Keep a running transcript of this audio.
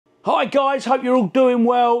Hi guys, hope you're all doing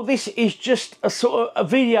well. This is just a sort of a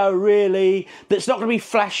video really that's not going to be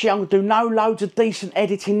flashy. I'm going to do no loads of decent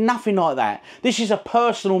editing, nothing like that. This is a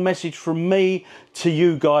personal message from me to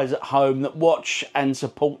you guys at home that watch and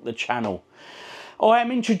support the channel. I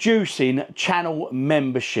am introducing channel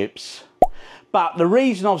memberships. But the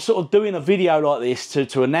reason I'm sort of doing a video like this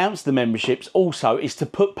to announce the memberships also is to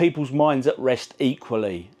put people's minds at rest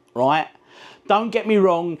equally, right? Don't get me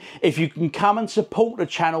wrong, if you can come and support the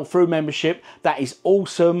channel through membership, that is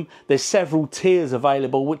awesome. There's several tiers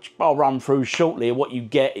available, which I'll run through shortly, what you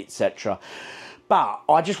get, etc. But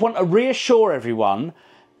I just want to reassure everyone,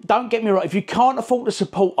 don't get me wrong, if you can't afford the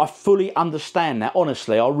support, I fully understand that,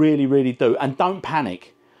 honestly, I really, really do. And don't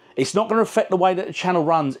panic. It's not going to affect the way that the channel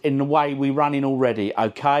runs in the way we're running already,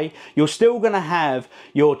 okay? You're still going to have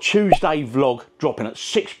your Tuesday vlog dropping at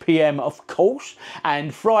 6 PM, of course,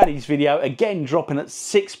 and Friday's video again dropping at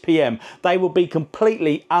 6 PM. They will be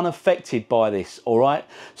completely unaffected by this, all right?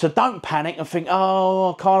 So don't panic and think,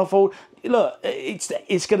 oh, I can't afford. Look, it's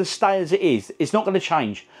going to stay as it is. It's not going to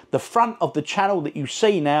change. The front of the channel that you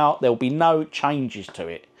see now, there'll be no changes to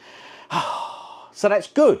it. So that's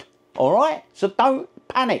good, all right? So don't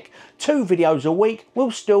panic. 2 videos a week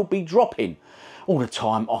will still be dropping all the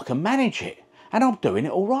time. I can manage it, and I'm doing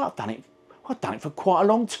it all right. I've done it for quite a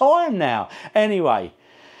long time now. Anyway,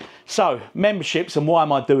 so memberships and why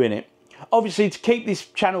am I doing it? Obviously, to keep this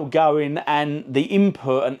channel going and the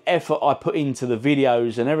input and effort I put into the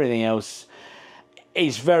videos and everything else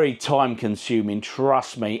is very time consuming.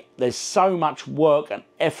 Trust me, there's so much work and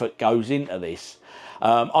effort goes into this.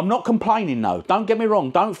 I'm not complaining though, don't get me wrong,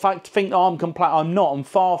 don't think I'm complaining, I'm not, I'm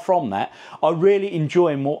far from that. I really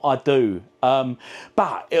enjoy what I do,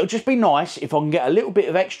 but it'll just be nice if I can get a little bit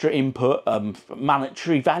of extra input,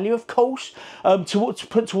 monetary value of course, to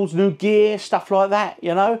put towards new gear, stuff like that,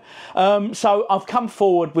 you know. So I've come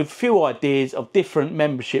forward with a few ideas of different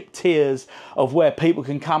membership tiers of where people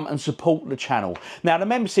can come and support the channel. Now the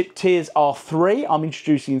membership tiers are 3, I'm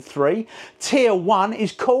introducing 3. Tier 1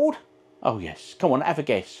 is called, oh yes, come on, have a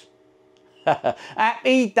guess.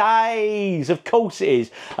 Happy Days, of course it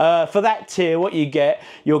is. For that tier, what you get,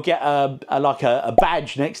 you'll get like a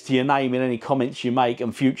badge next to your name in any comments you make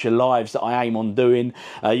and future lives that I aim on doing.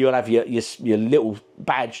 You'll have your little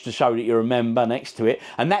badge to show that you're a member next to it,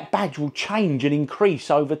 and that badge will change and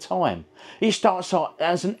increase over time. It starts out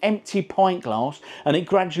as an empty pint glass and it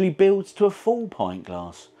gradually builds to a full pint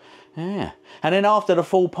glass. Yeah, and then after the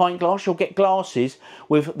full pint glass, you'll get glasses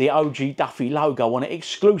with the OGDuffy logo on it,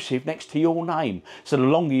 exclusive next to your name. So the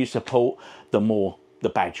longer you support, the more the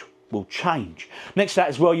badge will change. Next to that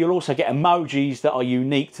as well, you'll also get emojis that are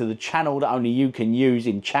unique to the channel that only you can use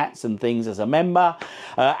in chats and things as a member.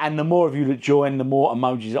 And the more of you that join, the more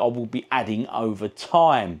emojis I will be adding over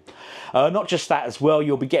time. Not just that as well,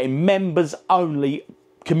 you'll be getting members only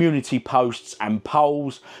community posts and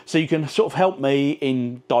polls, so you can sort of help me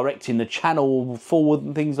in directing the channel forward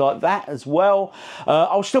and things like that as well.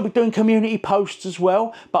 I'll still be doing community posts as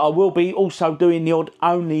well, but I will be also doing the odd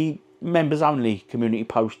members only community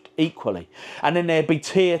post equally. And then there'll be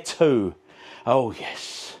tier 2. Oh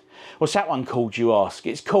yes, what's that one called, you ask?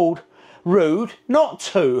 It's called Rude Not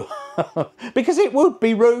To. Because it would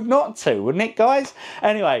be rude not to, wouldn't it, guys?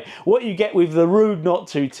 Anyway, what you get with the Rude Not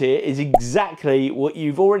To tier is exactly what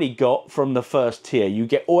you've already got from the first tier. You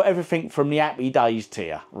get everything from the Happy Days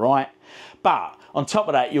tier, right? But on top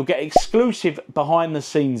of that, you'll get exclusive behind the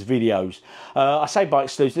scenes videos. I say by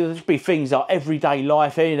exclusive, there'll just be things like everyday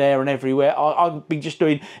life, here, there and everywhere. I'll be just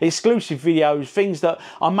doing exclusive videos, things that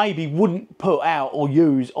I maybe wouldn't put out or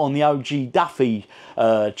use on the OGDuffy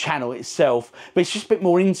channel itself. But it's just a bit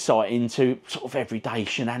more insight into sort of everyday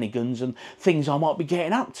shenanigans and things I might be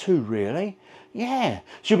getting up to, really. Yeah,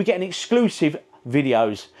 so you'll be getting exclusive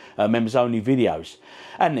videos, members only videos.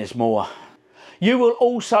 And there's more. You will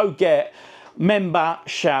also get member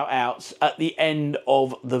shout outs at the end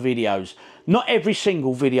of the videos. Not every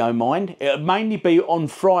single video, mind. It'll mainly be on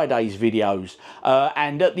Friday's videos,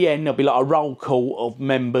 and at the end there'll be like a roll call of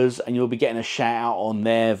members and you'll be getting a shout out on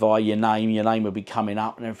there via your name will be coming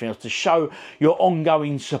up and everything else to show your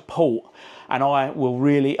ongoing support, and I will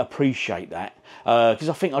really appreciate that, because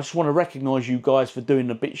I just want to recognise you guys for doing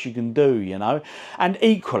the bits you can do, you know. And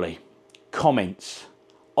equally, comments.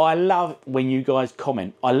 I love when you guys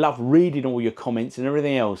comment. I love reading all your comments and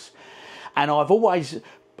everything else. And I've always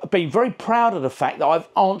been very proud of the fact that I've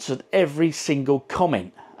answered every single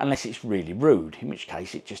comment, unless it's really rude, in which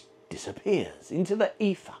case it just disappears into the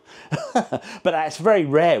ether. But that's very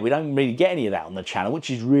rare. We don't really get any of that on the channel, which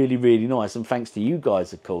is really, really nice. And thanks to you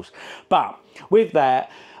guys, of course. But with that,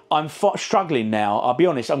 I'm struggling now. I'll be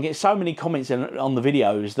honest, I'm getting so many comments on the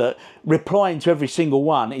videos that replying to every single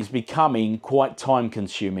one is becoming quite time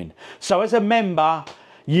consuming. So as a member,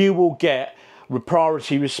 you will get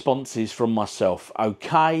priority responses from myself,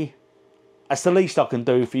 okay? That's the least I can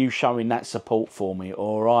do for you showing that support for me,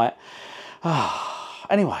 all right?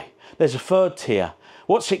 Anyway, there's a third tier.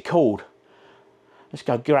 What's it called? Let's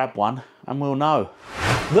go grab one and we'll know.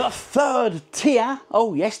 The third tier,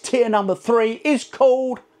 oh yes, tier number 3 is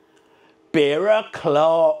called Beer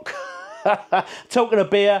O'Clock. Talking of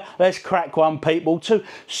beer, let's crack one, people, to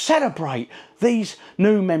celebrate these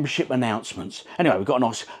new membership announcements. Anyway, we've got a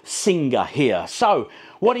nice singer here. So,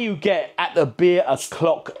 what do you get at the Beer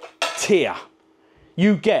O'Clock tier?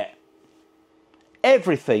 You get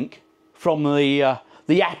everything from the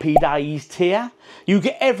Happy Days tier. You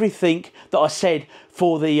get everything that I said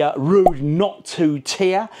for the Rude Not To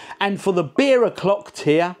tier. And for the Beer O'Clock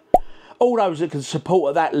tier, all those that can support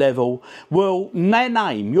at that level will,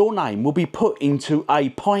 your name will be put into a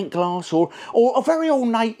pint glass or a very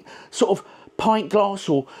ornate sort of pint glass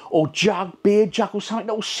or jug, beer jug or something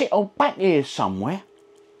that will sit on back here somewhere.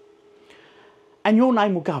 And your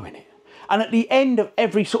name will go in it. And at the end of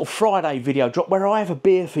every sort of Friday video drop where I have a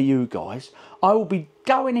beer for you guys, I will be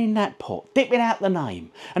going in that pot, dipping out the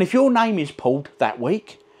name. And if your name is pulled that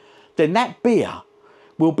week, then that beer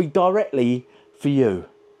will be directly for you.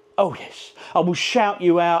 Oh yes, I will shout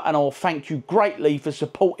you out and I'll thank you greatly for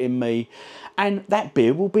supporting me. And that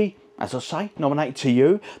beer will be, as I say, nominated to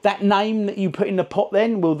you. That name that you put in the pot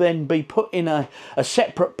then will then be put in a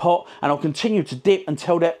separate pot, and I'll continue to dip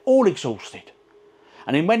until they're all exhausted.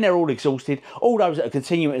 And then when they're all exhausted, all those that are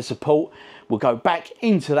continuing to support will go back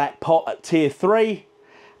into that pot at tier 3.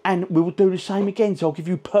 And we will do the same again. So I'll give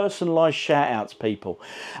you personalised shout outs, people.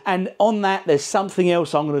 And on that, there's something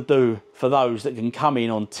else I'm going to do for those that can come in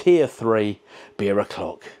on tier 3 Beer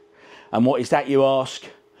O'Clock. And what is that, you ask?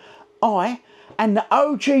 I and the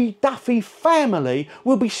OGDuffy family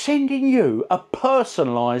will be sending you a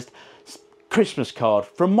personalised Christmas card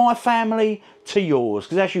from my family to yours,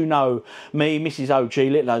 because as you know, me, Mrs. OG,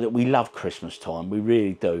 little know that we love Christmas time, we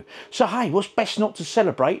really do. So hey, what's best not to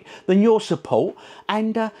celebrate than your support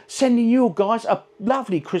and sending you guys a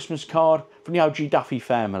lovely Christmas card from the OGDuffy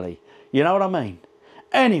family. You know what I mean?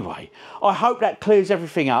 Anyway, I hope that clears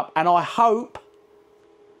everything up, and I hope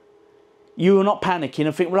you are not panicking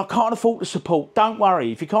and think, well, I can't afford the support. Don't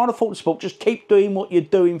worry. If you can't afford the support, just keep doing what you're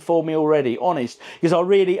doing for me already, honest, because I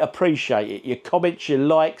really appreciate it. Your comments, your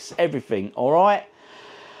likes, everything, all right?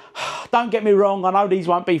 Don't get me wrong, I know these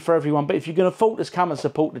won't be for everyone, but if you can afford to come and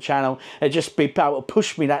support the channel, it'll just be able to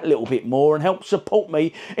push me that little bit more and help support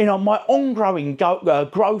me in my ongoing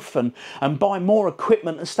growth and buy more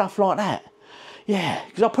equipment and stuff like that. Yeah,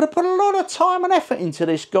 because I put a lot of time and effort into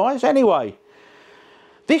this, guys. Anyway,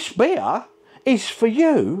 this beer is for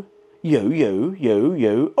you,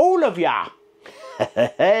 all of ya.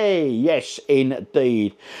 Hey, yes,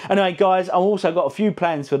 indeed. Anyway, guys, I've also got a few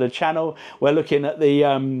plans for the channel. We're looking at the,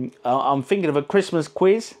 I'm thinking of a Christmas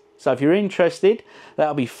quiz. So if you're interested,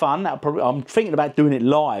 that'll be fun. I'm thinking about doing it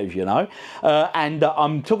live, you know. And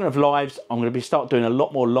I'm talking of lives, I'm going to start doing a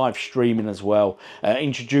lot more live streaming as well,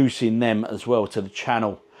 introducing them as well to the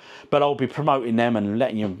channel. But I'll be promoting them and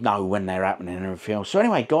letting you know when they're happening and everything else. So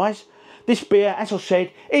anyway, guys, this beer, as I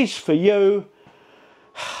said, is for you.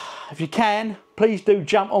 If you can, please do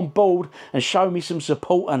jump on board and show me some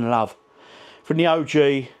support and love. From the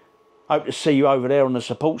OG, hope to see you over there on the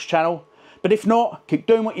supports channel. But if not, keep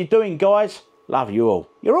doing what you're doing, guys. Love you all.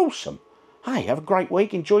 You're awesome. Hey, have a great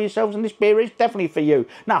week. Enjoy yourselves, and this beer is definitely for you.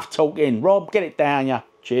 Enough talking. Rob, get it down, ya.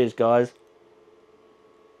 Cheers, guys.